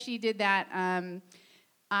She did that.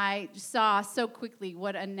 I saw so quickly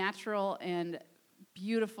what a natural and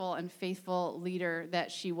beautiful and faithful leader that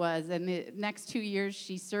she was. And the next 2 years,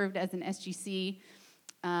 she served as an SGC.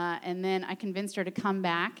 And then I convinced her to come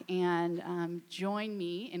back and join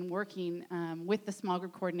me in working with the small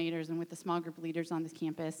group coordinators and with the small group leaders on this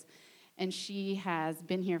campus. And she has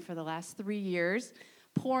been here for the last 3 years,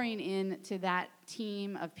 pouring into that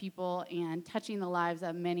team of people and touching the lives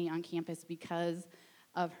of many on campus because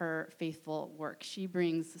of her faithful work. She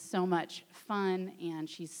brings so much fun, and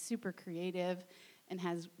she's super creative and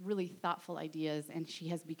has really thoughtful ideas, and she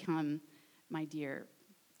has become my dear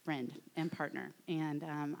friend and partner. And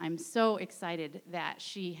I'm so excited that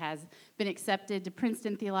she has been accepted to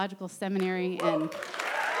Princeton Theological Seminary, and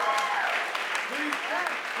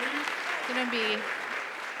going to be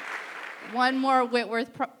one more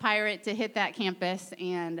Whitworth pirate to hit that campus,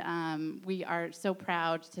 and we are so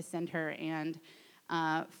proud to send her. And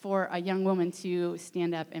for a young woman to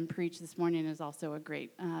stand up and preach this morning is also a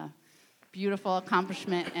great, beautiful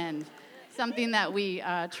accomplishment and something that we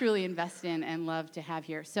truly invest in and love to have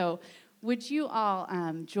here. So would you all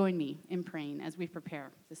join me in praying as we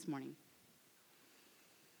prepare this morning?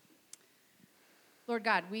 Lord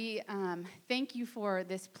God, we thank you for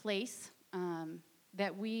this place,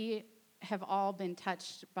 that we have all been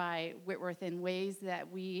touched by Whitworth in ways that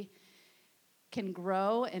we can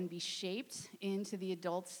grow and be shaped into the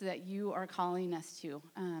adults that you are calling us to.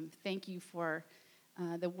 Thank you for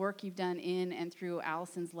the work you've done in and through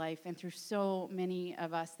Allison's life and through so many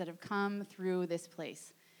of us that have come through this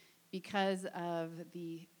place because of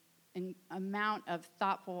the amount of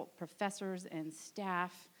thoughtful professors and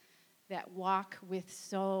staff that walk with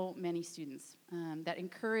so many students, that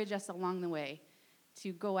encourage us along the way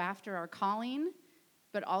to go after our calling,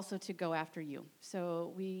 but also to go after you.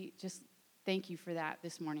 So we just thank you for that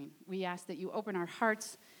this morning. We ask that you open our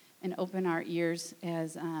hearts and open our ears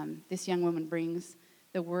as this young woman brings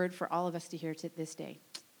the word for all of us to hear this day.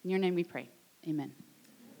 In your name we pray. Amen.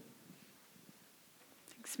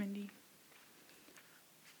 Thanks, Mindy.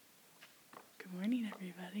 Good morning,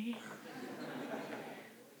 everybody.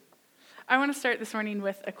 I want to start this morning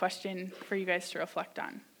with a question for you guys to reflect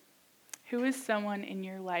on. Who is someone in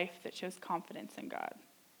your life that shows confidence in God?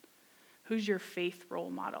 Who's your faith role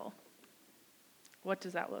model? What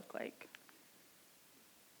does that look like?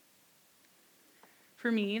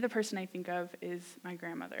 For me, the person I think of is my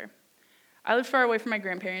grandmother. I lived far away from my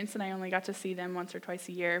grandparents, and I only got to see them once or twice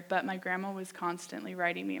a year, but my grandma was constantly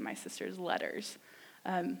writing me and my sisters letters.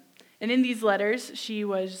 And in these letters, she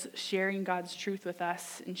was sharing God's truth with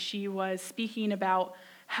us, and she was speaking about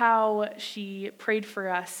how she prayed for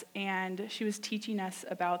us, and she was teaching us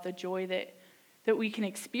about the joy that we can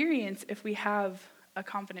experience if we have a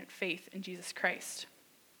confident faith in Jesus Christ.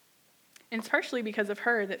 And it's partially because of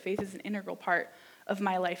her that faith is an integral part of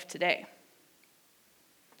my life today.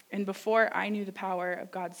 And before I knew the power of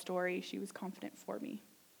God's story, she was confident for me.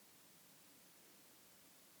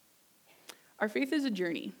 Our faith is a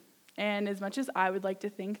journey. And as much as I would like to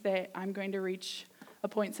think that I'm going to reach a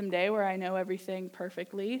point someday where I know everything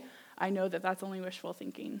perfectly, I know that that's only wishful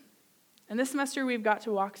thinking. And this semester, we've got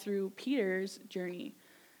to walk through Peter's journey.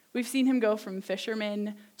 We've seen him go from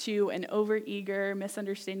fisherman to an overeager,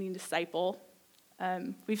 misunderstanding disciple.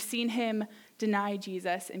 We've seen him deny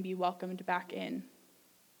Jesus and be welcomed back in.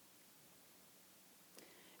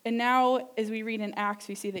 And now, as we read in Acts,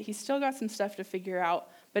 we see that he's still got some stuff to figure out,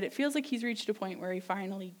 but it feels like he's reached a point where he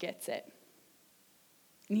finally gets it.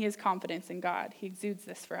 And he has confidence in God. He exudes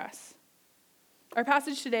this for us. Our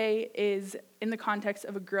passage today is in the context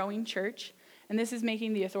of a growing church, and this is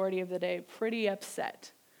making the authority of the day pretty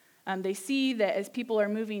upset. They see that as people are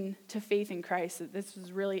moving to faith in Christ, that this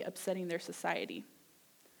is really upsetting their society.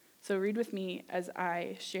 So read with me as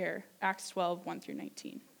I share Acts 12, 1 through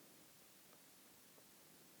 19.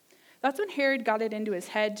 That's when Herod got it into his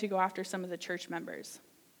head to go after some of the church members.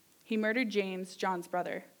 He murdered James, John's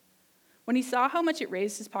brother. When he saw how much it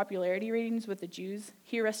raised his popularity ratings with the Jews,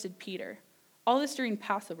 he arrested Peter. All this during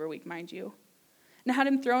Passover week, mind you, and had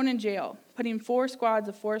him thrown in jail, putting 4 squads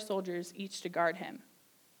of 4 soldiers each to guard him.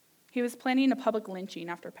 He was planning a public lynching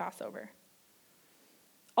after Passover.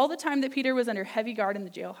 All the time that Peter was under heavy guard in the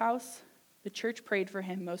jailhouse, the church prayed for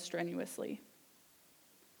him most strenuously.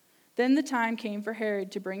 Then the time came for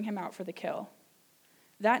Herod to bring him out for the kill.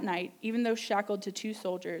 That night, even though shackled to 2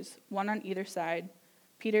 soldiers, one on either side,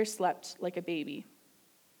 Peter slept like a baby.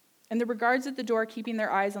 And there were guards at the door keeping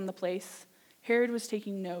their eyes on the place. Herod was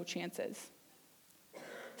taking no chances.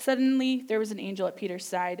 Suddenly, there was an angel at Peter's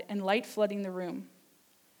side and light flooding the room.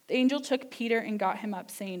 The angel took Peter and got him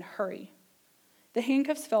up, saying, "Hurry." The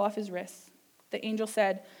handcuffs fell off his wrists. The angel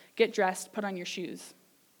said, "Get dressed, put on your shoes."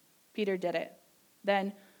 Peter did it.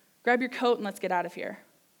 Then, "Grab your coat and let's get out of here."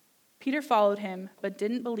 Peter followed him, but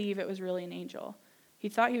didn't believe it was really an angel. He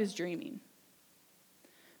thought he was dreaming.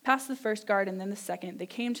 Past the first guard and then the second, they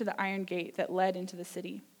came to the iron gate that led into the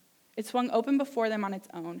city. It swung open before them on its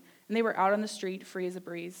own, and they were out on the street, free as a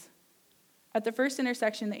breeze. At the first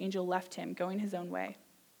intersection, the angel left him, going his own way.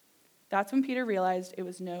 That's when Peter realized it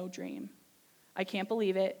was no dream. "I can't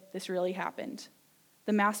believe it. This really happened.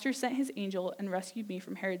 The master sent his angel and rescued me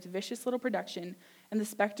from Herod's vicious little production and the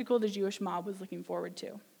spectacle the Jewish mob was looking forward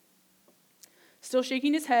to." Still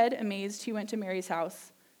shaking his head, amazed, he went to Mary's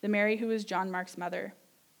house, the Mary who was John Mark's mother.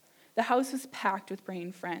 The house was packed with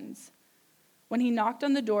praying friends. When he knocked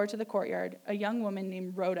on the door to the courtyard, a young woman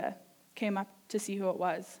named Rhoda came up to see who it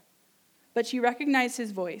was. But she recognized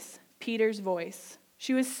his voice, Peter's voice.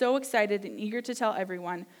 She was so excited and eager to tell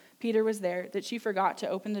everyone Peter was there that she forgot to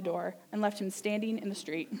open the door and left him standing in the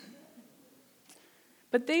street.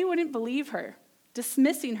 But they wouldn't believe her,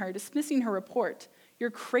 dismissing her report. "You're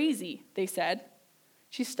crazy," they said.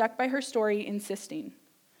 She stuck by her story, insisting.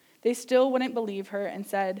 They still wouldn't believe her and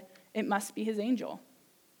said, "It must be his angel."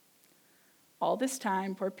 All this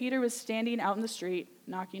time, poor Peter was standing out in the street,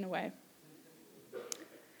 knocking away.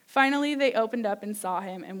 Finally, they opened up and saw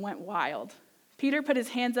him and went wild. Peter put his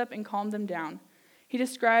hands up and calmed them down. He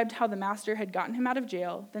described how the master had gotten him out of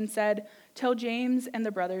jail, then said, "Tell James and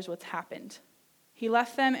the brothers what's happened." He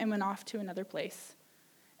left them and went off to another place.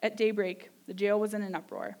 At daybreak, the jail was in an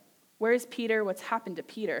uproar. "Where is Peter? What's happened to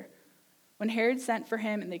Peter?" When Herod sent for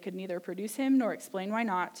him and they could neither produce him nor explain why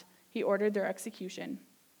not, he ordered their execution.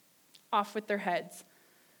 Off with their heads.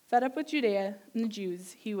 Fed up with Judea and the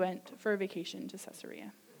Jews, he went for a vacation to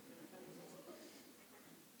Caesarea.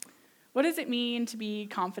 What does it mean to be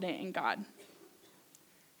confident in God?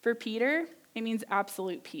 For Peter, it means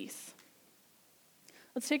absolute peace.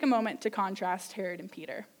 Let's take a moment to contrast Herod and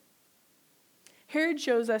Peter. Herod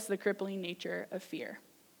shows us the crippling nature of fear.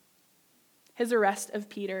 His arrest of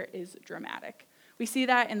Peter is dramatic. We see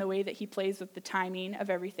that in the way that he plays with the timing of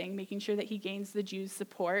everything, making sure that he gains the Jews'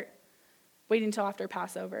 support, waiting until after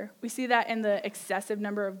Passover. We see that in the excessive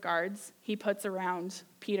number of guards he puts around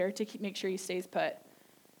Peter to make sure he stays put.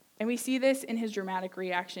 And we see this in his dramatic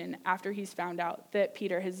reaction after he's found out that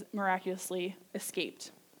Peter has miraculously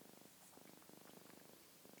escaped.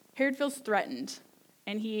 Herod feels threatened,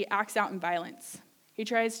 and he acts out in violence. He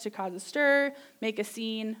tries to cause a stir, make a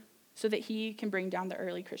scene, so that he can bring down the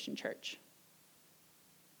early Christian church.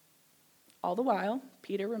 All the while,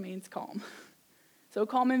 Peter remains calm. So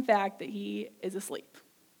calm, in fact, that he is asleep.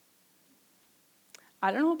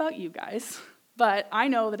 I don't know about you guys, but I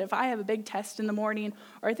know that if I have a big test in the morning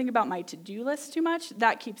or I think about my to-do list too much,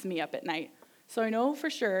 that keeps me up at night. So I know for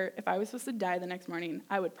sure if I was supposed to die the next morning,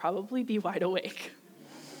 I would probably be wide awake.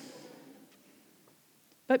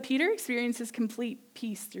 But Peter experiences complete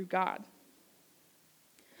peace through God.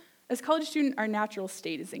 As a college student, our natural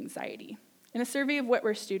state is anxiety. In a survey of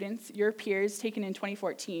Whitworth students, your peers, taken in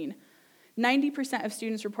 2014, 90% of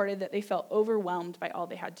students reported that they felt overwhelmed by all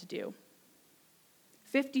they had to do.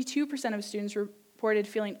 52% of students reported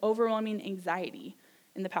feeling overwhelming anxiety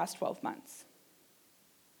in the past 12 months.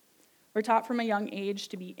 We're taught from a young age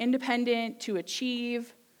to be independent, to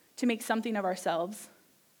achieve, to make something of ourselves.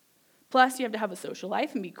 Plus, you have to have a social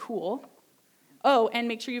life and be cool. Oh, and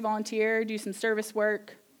make sure you volunteer, do some service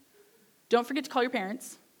work. Don't forget to call your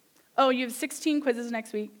parents. Oh, you have 16 quizzes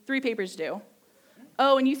next week, 3 papers due.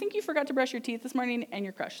 Oh, and you think you forgot to brush your teeth this morning, and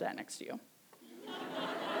your crush sat next to you.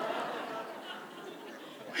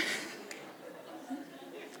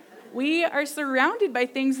 We are surrounded by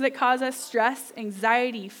things that cause us stress,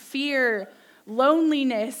 anxiety, fear,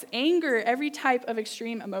 loneliness, anger, every type of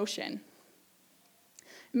extreme emotion.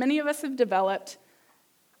 Many of us have developed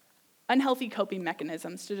unhealthy coping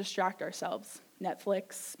mechanisms to distract ourselves.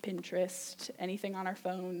 Netflix, Pinterest, anything on our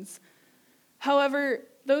phones. However,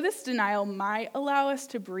 though this denial might allow us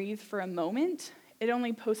to breathe for a moment, it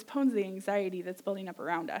only postpones the anxiety that's building up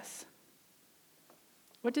around us.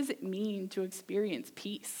 What does it mean to experience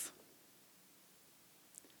peace?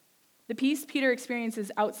 The peace Peter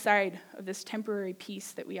experiences outside of this temporary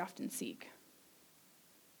peace that we often seek.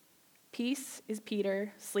 Peace is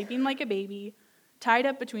Peter sleeping like a baby, tied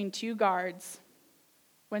up between 2 guards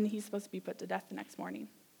when he's supposed to be put to death the next morning.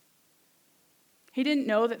 He didn't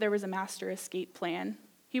know that there was a master escape plan.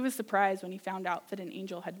 He was surprised when he found out that an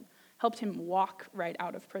angel had helped him walk right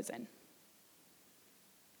out of prison.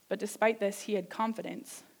 But despite this, he had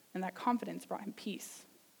confidence, and that confidence brought him peace.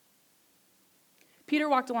 Peter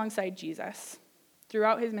walked alongside Jesus.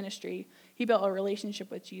 Throughout his ministry, he built a relationship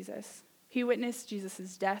with Jesus. He witnessed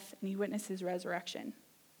Jesus' death, and he witnessed his resurrection.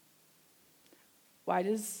 Why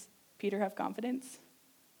does Peter have confidence?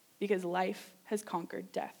 Because life has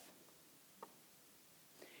conquered death.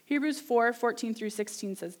 Hebrews 4:14 through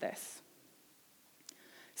 16 says this.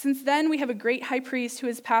 Since then we have a great high priest who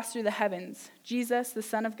has passed through the heavens, Jesus, the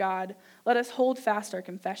Son of God. Let us hold fast our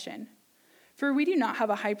confession. For we do not have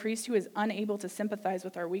a high priest who is unable to sympathize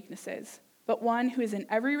with our weaknesses, but one who is in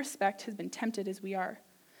every respect has been tempted as we are,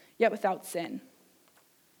 yet without sin.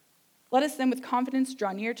 Let us then with confidence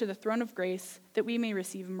draw near to the throne of grace, that we may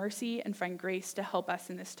receive mercy and find grace to help us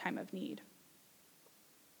in this time of need.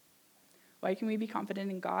 Why can we be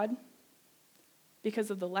confident in God?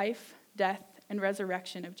 Because of the life, death, and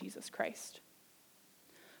resurrection of Jesus Christ.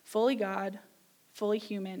 Fully God, fully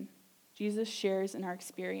human, Jesus shares in our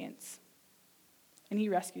experience, and he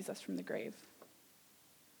rescues us from the grave.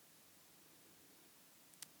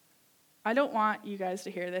 I don't want you guys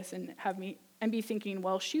to hear this and be thinking,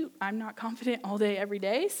 well, shoot, I'm not confident all day, every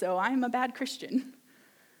day, so I'm a bad Christian.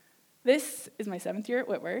 This is my 7th year at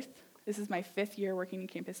Whitworth. This is my 5th year working in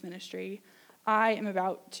campus ministry. I am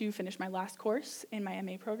about to finish my last course in my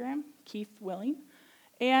MA program, Keith willing,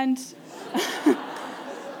 and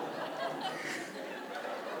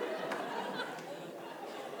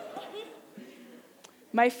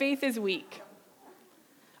my faith is weak.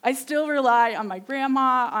 I still rely on my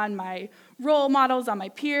grandma, on my role models, on my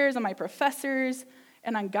peers, on my professors,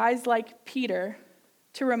 and on guys like Peter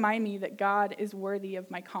to remind me that God is worthy of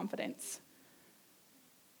my confidence.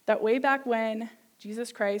 That way back when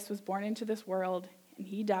Jesus Christ was born into this world, and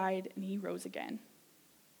he died, and he rose again.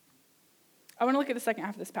 I want to look at the second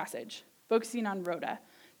half of this passage, focusing on Rhoda,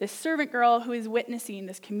 this servant girl who is witnessing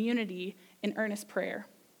this community in earnest prayer.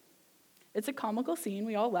 It's a comical scene.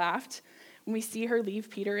 We all laughed when we see her leave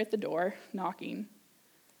Peter at the door, knocking.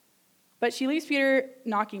 But she leaves Peter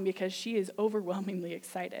knocking because she is overwhelmingly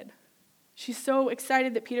excited. She's so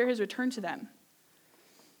excited that Peter has returned to them.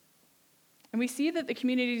 And we see that the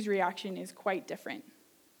community's reaction is quite different.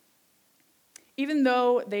 Even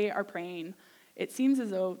though they are praying, it seems as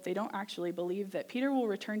though they don't actually believe that Peter will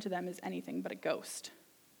return to them as anything but a ghost.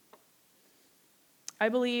 I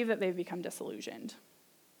believe that they've become disillusioned.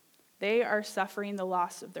 They are suffering the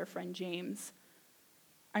loss of their friend James.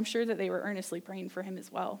 I'm sure that they were earnestly praying for him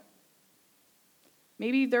as well.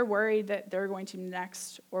 Maybe they're worried that they're going to be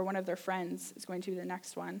next, or one of their friends is going to be the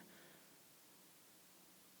next one.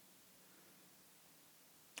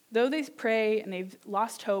 Though they pray and they've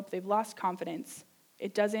lost hope, they've lost confidence,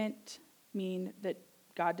 it doesn't mean that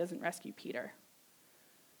God doesn't rescue Peter.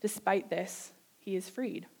 Despite this, he is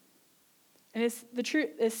freed. And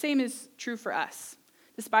the same is true for us.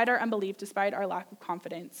 Despite our unbelief, despite our lack of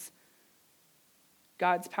confidence,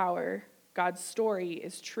 God's power, God's story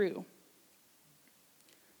is true.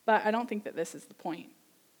 But I don't think that this is the point.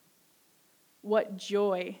 What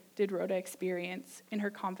joy did Rhoda experience in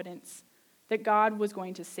her confidence that God was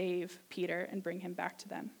going to save Peter and bring him back to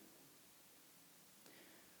them?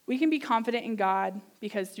 We can be confident in God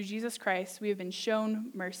because through Jesus Christ we have been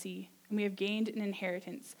shown mercy and we have gained an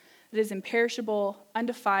inheritance that is imperishable,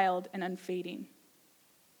 undefiled, and unfading.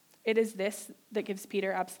 It is this that gives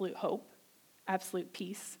Peter absolute hope, absolute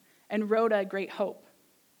peace, and Rhoda great hope.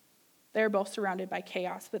 They are both surrounded by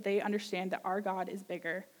chaos, but they understand that our God is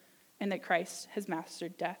bigger and that Christ has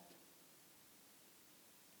mastered death.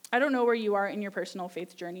 I don't know where you are in your personal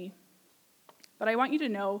faith journey, but I want you to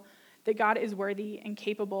know that God is worthy and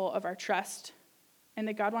capable of our trust, and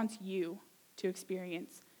that God wants you to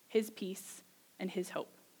experience his peace and his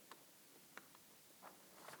hope.